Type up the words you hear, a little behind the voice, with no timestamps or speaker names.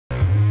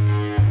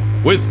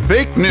With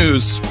fake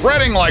news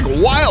spreading like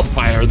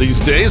wildfire these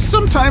days,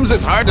 sometimes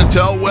it's hard to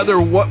tell whether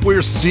what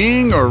we're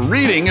seeing or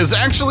reading is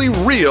actually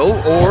real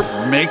or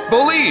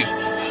make-believe.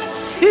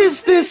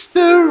 Is this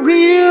the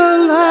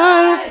real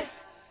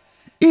life?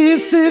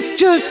 Is this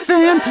just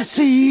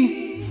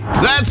fantasy?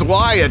 That's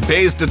why it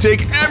pays to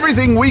take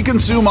everything we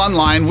consume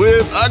online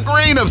with a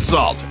grain of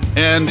salt.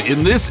 And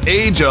in this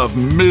age of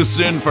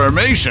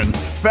misinformation,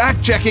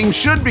 fact-checking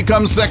should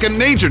become second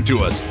nature to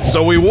us,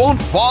 so we won't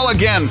fall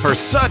again for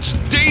such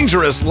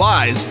dangerous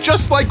lies,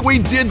 just like we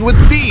did with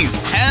these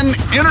 10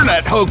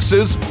 internet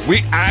hoaxes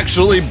we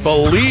actually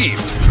believed.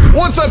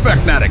 What's up,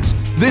 Factnatics?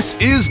 This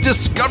is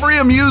Discovery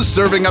Amuse,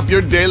 serving up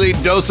your daily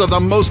dose of the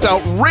most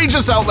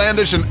outrageous,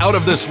 outlandish, and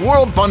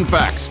out-of-this-world fun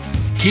facts.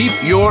 Keep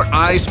your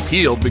eyes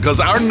peeled, because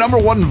our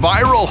 #1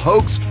 viral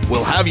hoax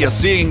will have you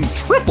seeing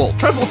triple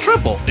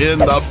in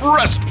the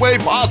best way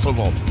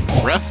possible.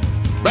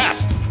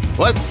 Best?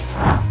 What?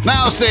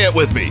 Now say it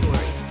with me.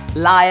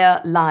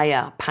 Liar,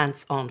 liar,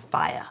 pants on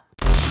fire.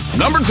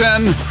 Number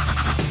 10,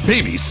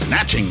 baby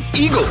snatching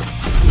eagle.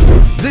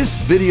 This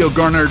video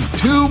garnered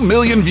 2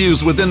 million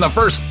views within the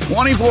first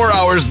 24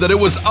 hours that it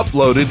was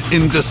uploaded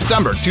in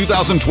December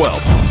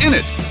 2012. In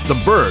it, the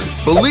bird,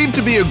 believed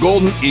to be a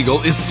golden eagle,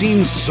 is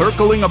seen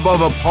circling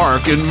above a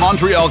park in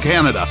Montreal,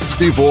 Canada,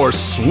 before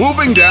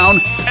swooping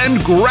down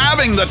and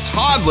grabbing the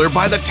toddler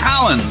by the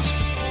talons.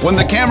 When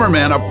the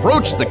cameraman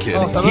approached the kid,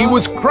 he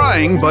was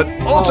crying but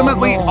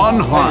ultimately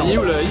unharmed.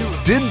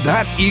 Did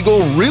that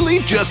eagle really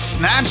just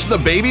snatch the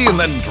baby and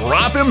then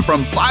drop him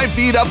from 5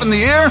 feet up in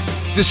the air?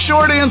 The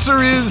short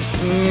answer is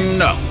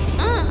no.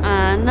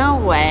 No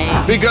way.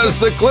 Because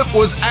the clip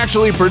was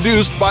actually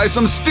produced by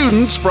some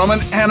students from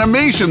an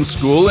animation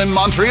school in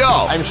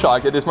Montreal. I'm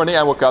shocked. This morning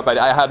I woke up,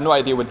 I had no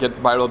idea it would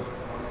get viral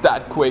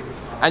that quick.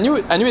 I knew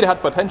it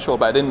had potential,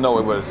 but I didn't know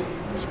it was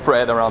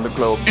spread around the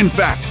globe. In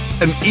fact,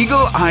 an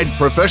eagle-eyed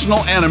professional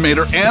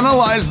animator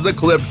analyzed the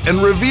clip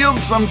and revealed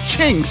some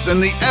chinks in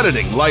the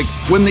editing, like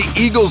when the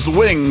eagle's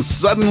wings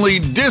suddenly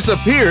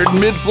disappeared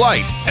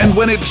mid-flight, and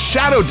when its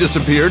shadow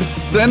disappeared,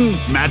 then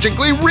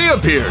magically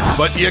reappeared.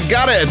 But you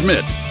gotta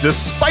admit,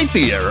 despite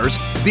the errors,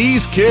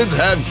 these kids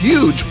have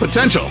huge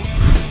potential.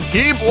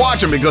 Keep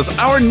watching, because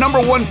our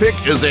 #1 pick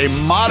is a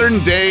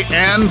modern-day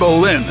Anne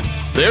Boleyn.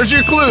 There's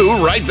your clue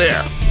right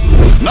there.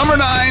 Number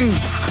 9,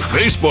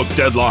 Facebook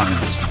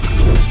deadlines.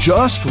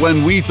 Just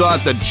when we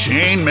thought that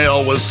chain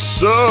mail was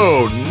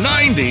so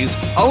 90s,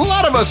 a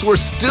lot of us were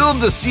still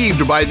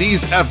deceived by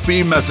these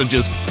FB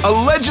messages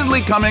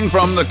allegedly coming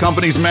from the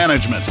company's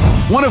management.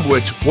 One of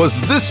which was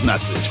this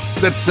message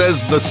that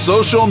says the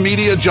social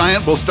media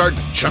giant will start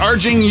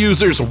charging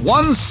users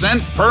 1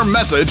 cent per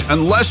message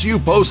unless you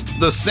post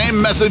the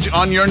same message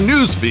on your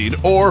newsfeed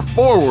or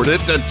forward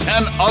it to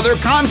 10 other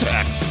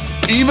contacts.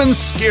 Even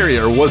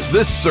scarier was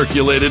this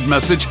circulated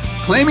message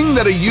claiming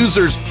that a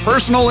user's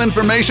personal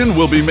information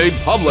will be made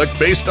public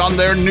based on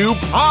their new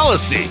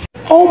policy.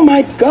 Oh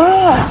my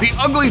God! The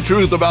ugly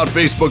truth about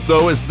Facebook,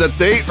 though, is that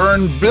they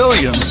earn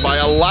billions by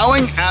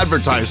allowing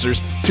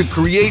advertisers to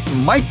create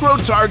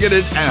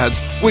micro-targeted ads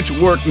which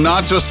work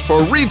not just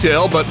for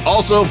retail but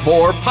also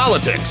for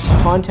politics.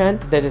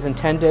 Content that is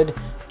intended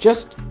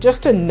just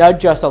to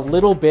nudge us a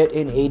little bit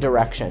in a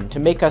direction, to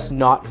make us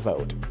not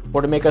vote,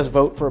 or to make us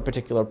vote for a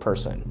particular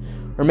person,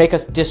 or make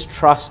us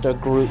distrust a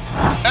group.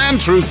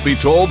 And truth be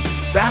told,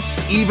 that's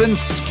even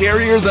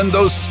scarier than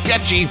those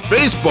sketchy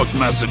Facebook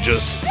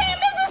messages. Damn,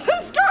 this is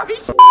some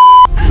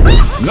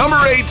scary Number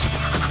 8,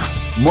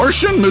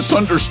 Martian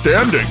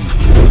misunderstanding.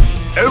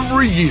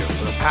 Every year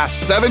for the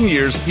past 7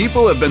 years,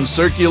 people have been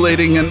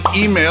circulating an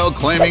email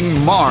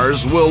claiming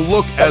Mars will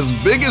look as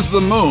big as the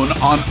moon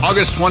on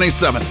August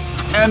 27th.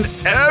 And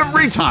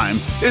every time,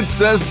 it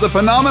says the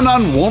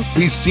phenomenon won't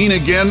be seen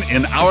again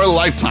in our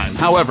lifetime.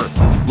 However,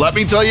 let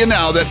me tell you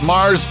now that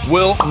Mars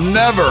will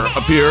never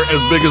appear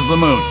as big as the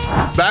moon.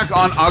 Back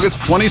on August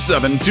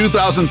 27,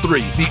 2003,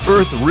 the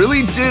Earth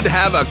really did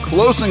have a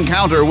close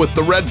encounter with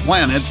the red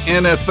planet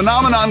in a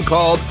phenomenon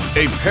called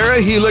a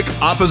perihelic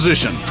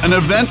opposition, an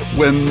event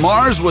when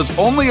Mars was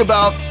only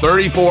about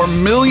 34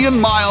 million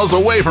miles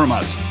away from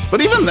us.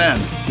 But even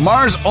then,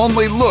 Mars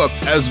only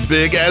looked as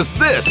big as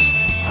this.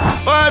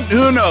 But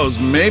who knows,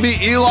 maybe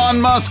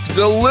Elon Musk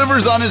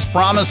delivers on his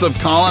promise of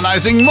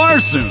colonizing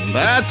Mars soon.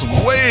 That's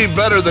way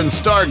better than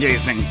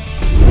stargazing.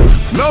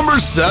 Number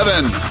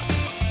 7,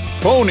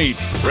 phony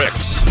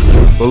tricks.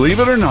 Believe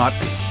it or not,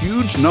 a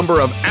huge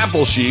number of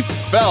Apple sheep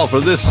fell for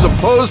this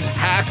supposed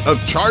hack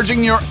of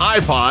charging your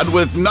iPod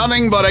with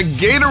nothing but a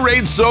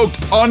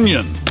Gatorade-soaked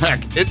onion.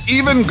 Heck, it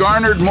even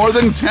garnered more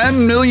than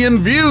 10 million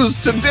views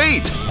to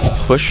date.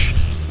 Push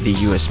the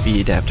USB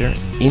adapter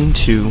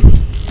into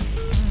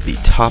the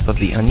top of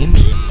the onion,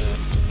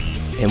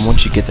 and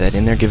once you get that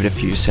in there, give it a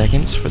few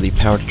seconds for the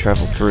power to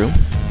travel through,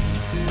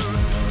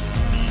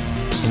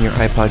 and your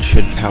iPod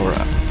should power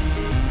up.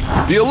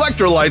 The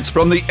electrolytes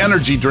from the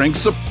energy drink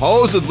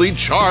supposedly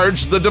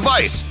charged the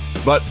device,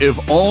 but if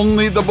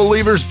only the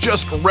believers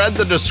just read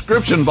the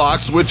description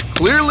box, which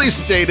clearly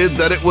stated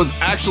that it was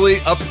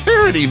actually a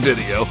parody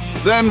video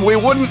then we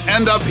wouldn't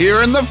end up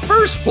here in the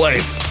first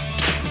place.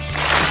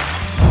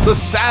 The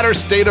sadder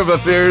state of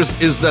affairs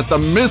is that the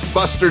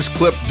Mythbusters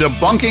clip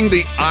debunking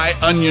the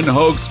Onion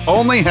hoax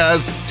only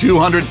has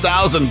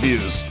 200,000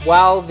 views.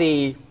 While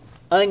the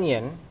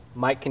onion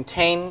might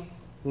contain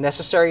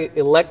necessary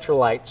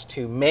electrolytes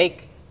to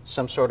make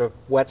some sort of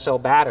wet cell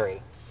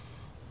battery,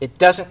 it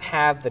doesn't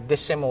have the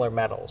dissimilar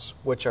metals,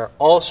 which are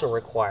also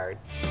required.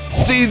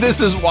 See,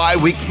 this is why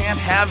we can't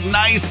have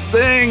nice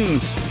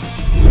things.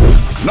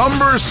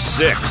 Number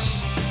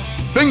 6,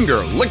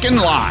 finger licking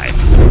lie.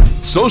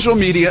 Social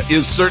media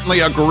is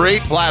certainly a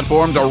great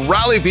platform to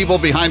rally people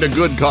behind a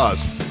good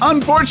cause.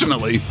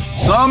 Unfortunately,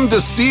 some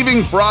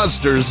deceiving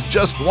fraudsters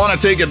just want to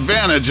take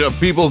advantage of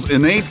people's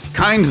innate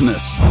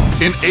kindness.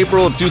 In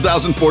April of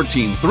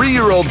 2014,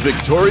 3-year-old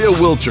Victoria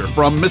Wilcher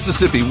from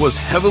Mississippi was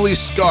heavily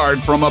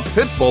scarred from a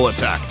pit bull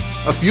attack.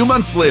 A few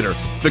months later,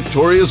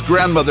 Victoria's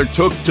grandmother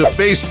took to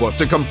Facebook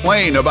to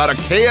complain about a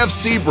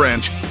KFC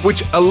branch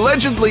which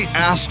allegedly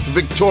asked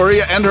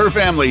Victoria and her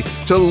family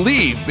to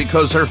leave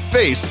because her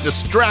face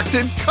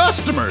distracted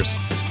customers.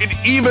 It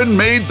even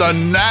made the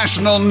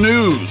national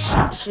news.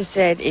 She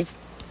said if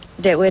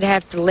that we'd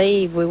have to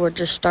leave, we were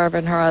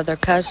disturbing her other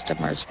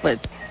customers,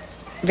 but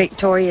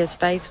Victoria's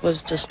face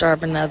was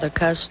disturbing other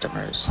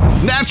customers.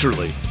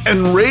 Naturally,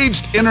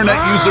 enraged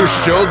internet users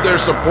showed their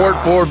support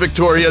for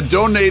Victoria,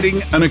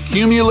 donating an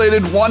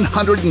accumulated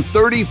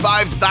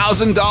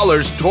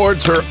 $135,000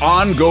 towards her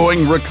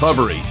ongoing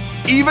recovery.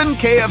 Even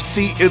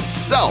KFC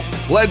itself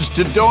pledged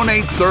to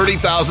donate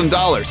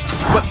 $30,000.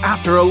 But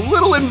after a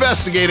little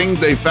investigating,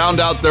 they found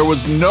out there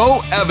was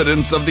no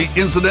evidence of the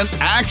incident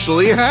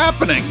actually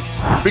happening.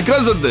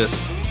 Because of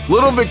this,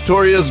 Little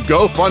Victoria's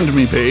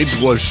GoFundMe page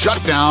was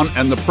shut down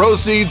and the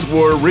proceeds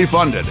were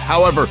refunded.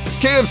 However,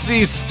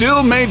 KFC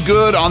still made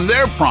good on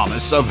their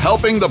promise of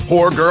helping the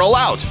poor girl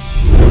out.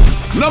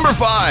 Number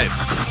 5,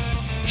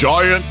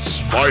 giant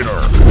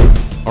spider.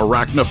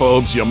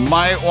 Arachnophobes, you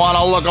might want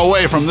to look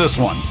away from this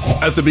one.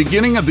 At the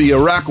beginning of the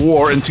Iraq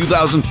War in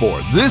 2004,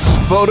 this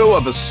photo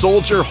of a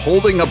soldier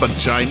holding up a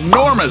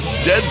ginormous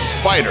dead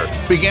spider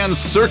began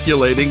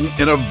circulating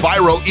in a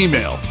viral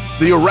email.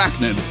 The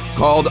arachnid,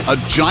 called a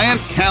giant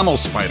camel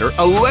spider,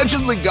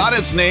 allegedly got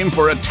its name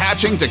for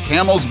attaching to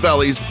camels'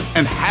 bellies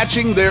and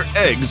hatching their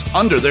eggs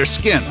under their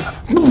skin.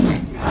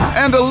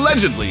 And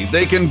allegedly,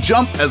 they can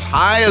jump as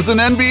high as an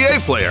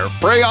NBA player,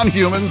 prey on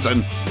humans,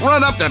 and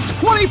run up to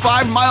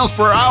 25 miles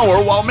per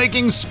hour while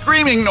making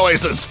screaming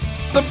noises.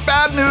 The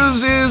bad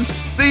news is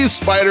these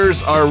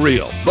spiders are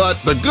real,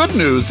 but the good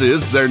news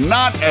is they're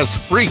not as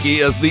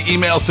freaky as the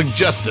email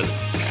suggested.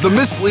 The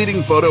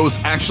misleading photo is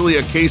actually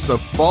a case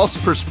of false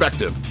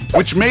perspective,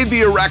 which made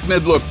the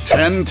arachnid look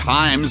 10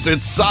 times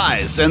its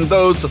size. And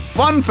those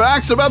fun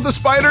facts about the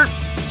spider?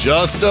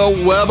 Just a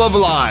web of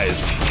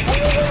lies.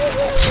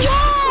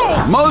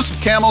 Most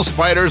camel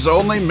spiders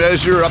only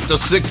measure up to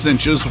 6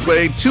 inches,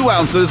 weigh 2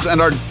 ounces, and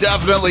are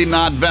definitely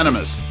not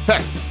venomous.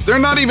 Heck, they're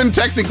not even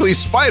technically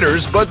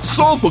spiders, but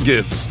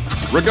solpogids.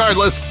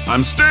 Regardless,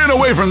 I'm staying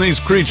away from these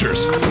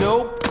creatures.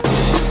 Nope.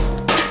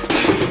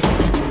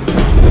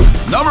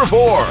 Number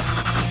 4,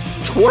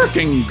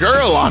 twerking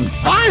girl on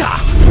fire.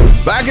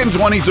 Back in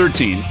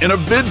 2013, in a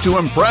bid to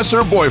impress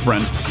her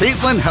boyfriend,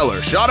 Caitlin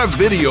Heller shot a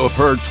video of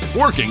her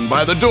twerking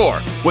by the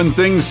door when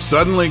things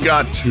suddenly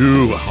got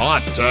too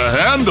hot to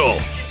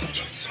handle.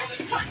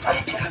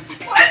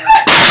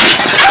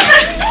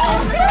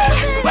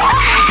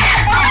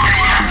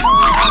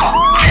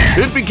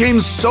 It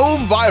became so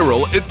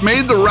viral, it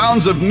made the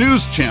rounds of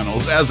news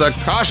channels as a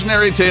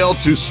cautionary tale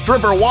to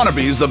stripper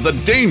wannabes of the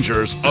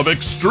dangers of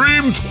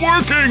extreme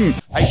twerking.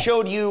 I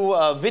showed you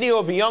a video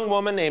of a young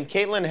woman named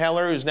Caitlin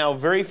Heller, who's now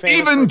very famous.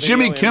 Even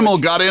Jimmy Kimmel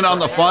got in on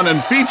the fun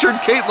and featured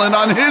Caitlin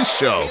on his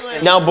show.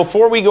 Now,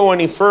 before we go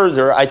any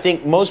further, I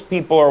think most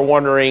people are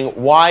wondering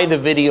why the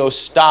video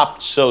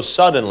stopped so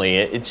suddenly.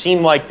 It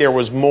seemed like there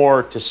was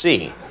more to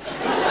see.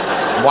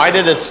 Why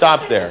did it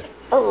stop there?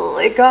 Oh,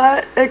 it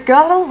got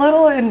a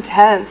little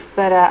intense,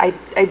 but I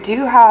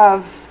do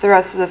have the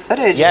rest of the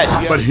footage. Yes.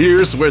 But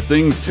here's where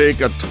things take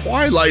a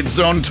Twilight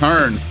Zone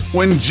turn,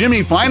 when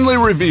Jimmy finally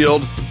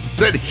revealed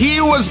that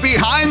he was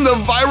behind the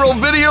viral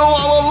video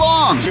all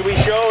along. Should we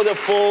show the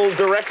full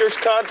director's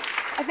cut?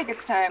 I think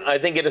it's time. I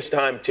think it is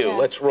time too. Yeah.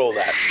 Let's roll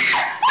that.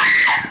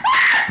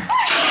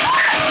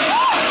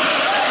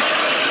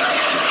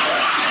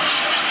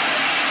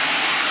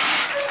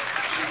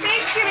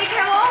 Thanks, Jimmy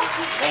Kimmel.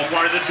 All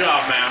part of the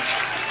job, man.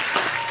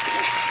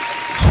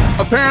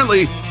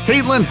 Apparently,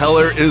 Caitlin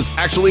Heller is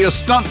actually a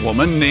stunt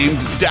woman named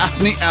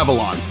Daphne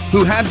Avalon,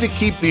 who had to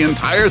keep the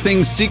entire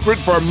thing secret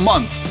for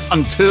months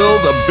until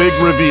the big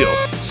reveal.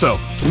 So,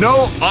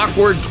 no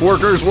awkward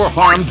twerkers were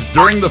harmed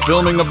during the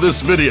filming of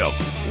this video.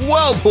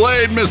 Well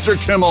played, Mr.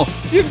 Kimmel.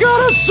 You got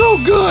us so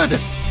good.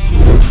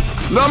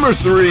 Number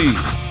 3,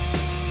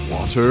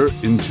 water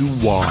into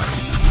wine.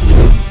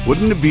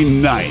 Wouldn't it be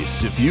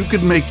nice if you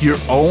could make your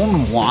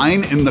own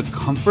wine in the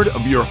comfort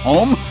of your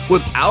home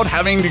without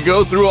having to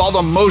go through all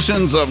the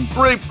motions of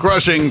grape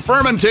crushing,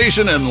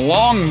 fermentation, and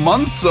long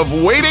months of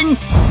waiting?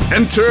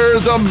 Enter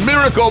the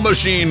miracle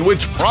machine,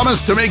 which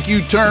promised to make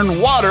you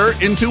turn water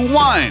into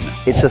wine.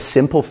 It's a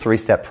simple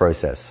three-step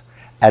process.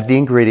 Add the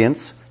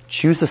ingredients,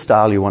 choose the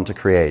style you want to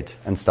create,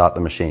 and start the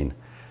machine.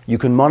 You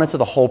can monitor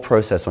the whole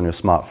process on your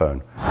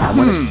smartphone.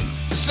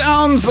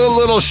 Sounds a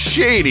little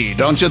shady,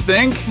 don't you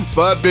think?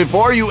 But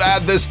before you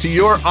add this to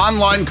your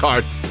online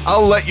cart,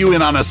 I'll let you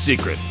in on a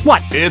secret.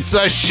 What? It's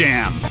a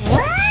sham.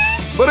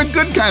 But a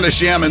good kind of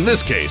sham in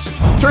this case.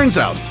 Turns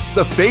out,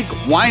 the fake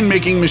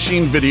winemaking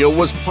machine video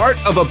was part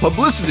of a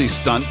publicity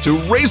stunt to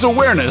raise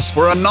awareness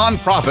for a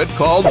nonprofit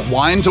called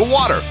Wine to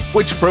Water,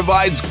 which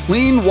provides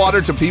clean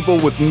water to people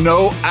with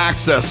no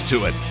access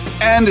to it.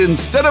 And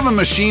instead of a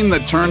machine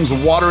that turns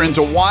water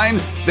into wine,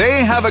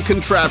 they have a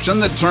contraption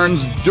that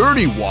turns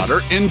dirty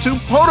water into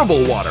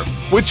potable water,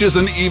 which is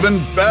an even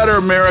better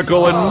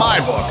miracle in my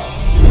book.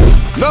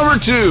 Number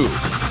 2.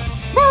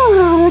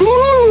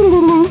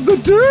 The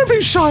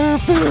Derbyshire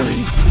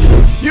Fairy.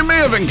 You may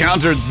have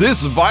encountered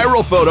this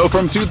viral photo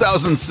from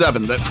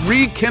 2007 that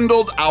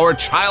rekindled our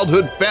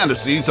childhood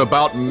fantasies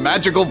about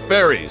magical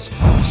fairies.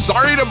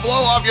 Sorry to blow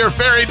off your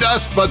fairy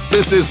dust, but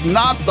this is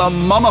not the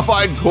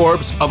mummified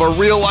corpse of a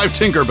real-life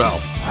Tinkerbell.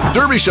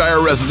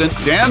 Derbyshire resident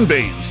Dan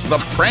Baines, the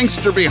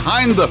prankster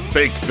behind the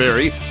fake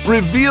fairy,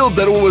 revealed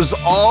that it was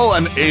all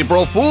an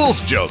April Fool's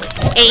joke.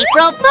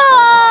 April Fool!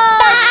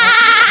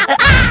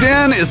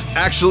 Dan is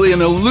actually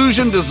an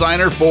illusion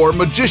designer for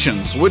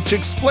magicians, which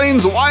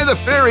explains why the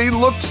fairy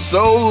looked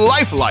so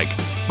lifelike.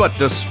 But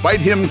despite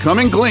him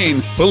coming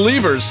clean,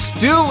 believers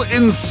still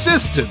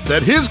insisted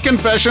that his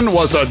confession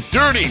was a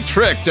dirty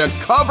trick to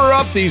cover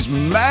up these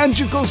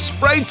magical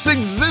sprites'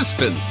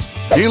 existence.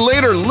 He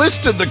later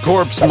listed the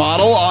corpse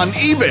model on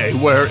eBay,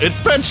 where it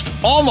fetched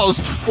almost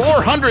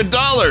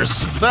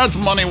 $400. That's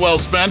money well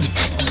spent.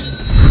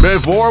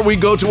 Before we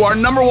go to our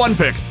number 1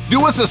 pick,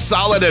 do us a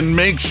solid and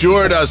make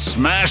sure to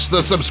smash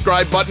the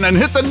subscribe button and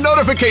hit the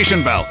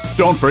notification bell.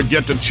 Don't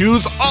forget to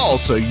choose all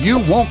so you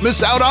won't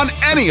miss out on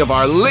any of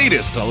our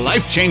latest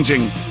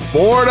life-changing,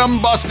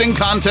 boredom-busting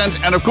content.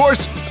 And of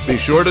course, be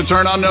sure to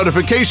turn on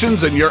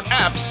notifications in your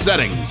app's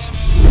settings.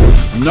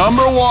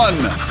 Number 1.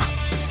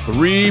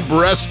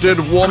 Three-breasted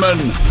woman.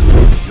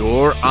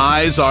 Your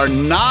eyes are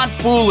not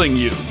fooling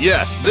you.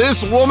 Yes,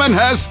 this woman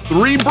has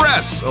 3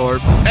 breasts, or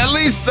at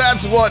least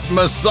that's what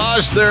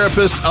massage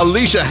therapist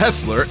Alicia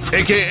Hessler,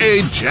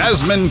 aka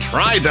Jasmine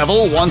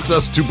Tri-Devil, wants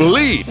us to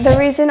believe. The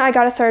reason I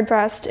got a 3rd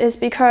breast is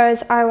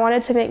because I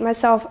wanted to make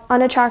myself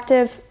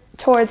unattractive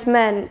towards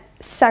men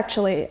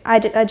sexually. I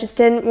just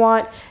didn't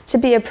want to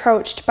be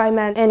approached by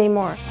men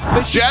anymore.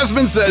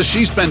 Jasmine says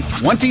she spent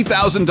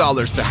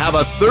 $20,000 to have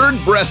a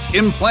 3rd breast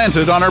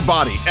implanted on her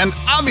body, and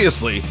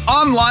obviously,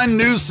 online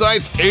news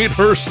sites ate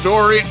her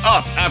story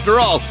up. After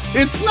all,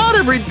 it's not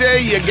every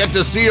day you get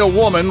to see a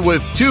woman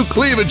with 2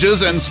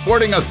 cleavages and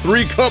sporting a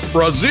 3-cup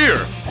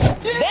brassiere.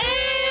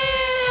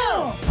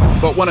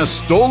 But when a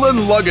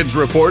stolen luggage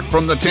report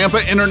from the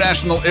Tampa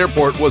International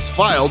Airport was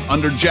filed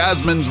under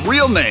Jasmine's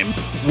real name,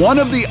 one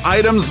of the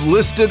items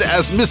listed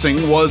as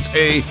missing was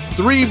a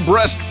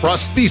 3-breast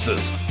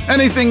prosthesis.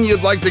 Anything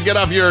you'd like to get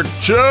off your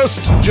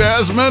chest,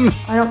 Jasmine?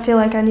 I don't feel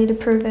like I need to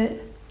prove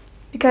it,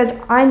 because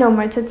I know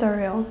my tits are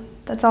real.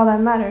 That's all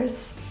that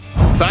matters.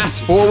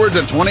 Fast forward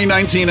to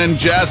 2019 and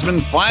Jasmine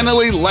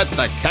finally let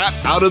the cat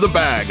out of the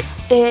bag.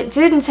 It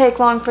didn't take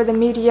long for the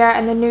media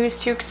and the news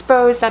to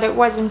expose that it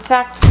was in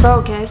fact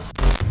bogus.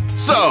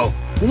 So,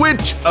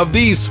 which of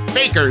these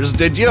fakers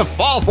did you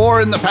fall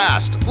for in the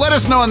past? Let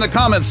us know in the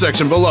comments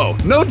section below.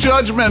 No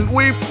judgment,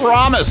 we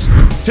promise.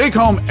 Take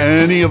home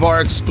any of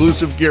our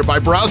exclusive gear by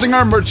browsing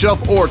our merch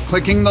shelf or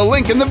clicking the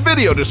link in the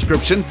video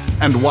description.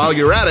 And while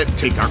you're at it,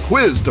 take our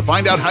quiz to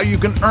find out how you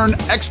can earn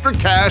extra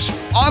cash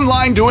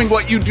online doing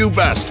what you do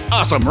best.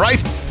 Awesome,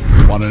 right?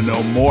 Want to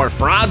know more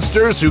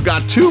fraudsters who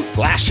got too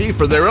flashy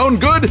for their own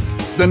good?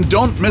 Then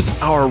don't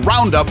miss our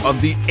roundup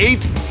of the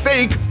 8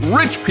 fake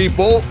rich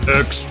people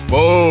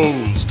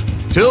exposed.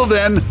 Till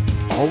then,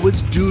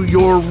 always do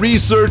your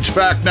research,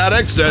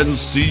 Factnatics, and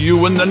see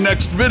you in the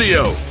next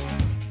video.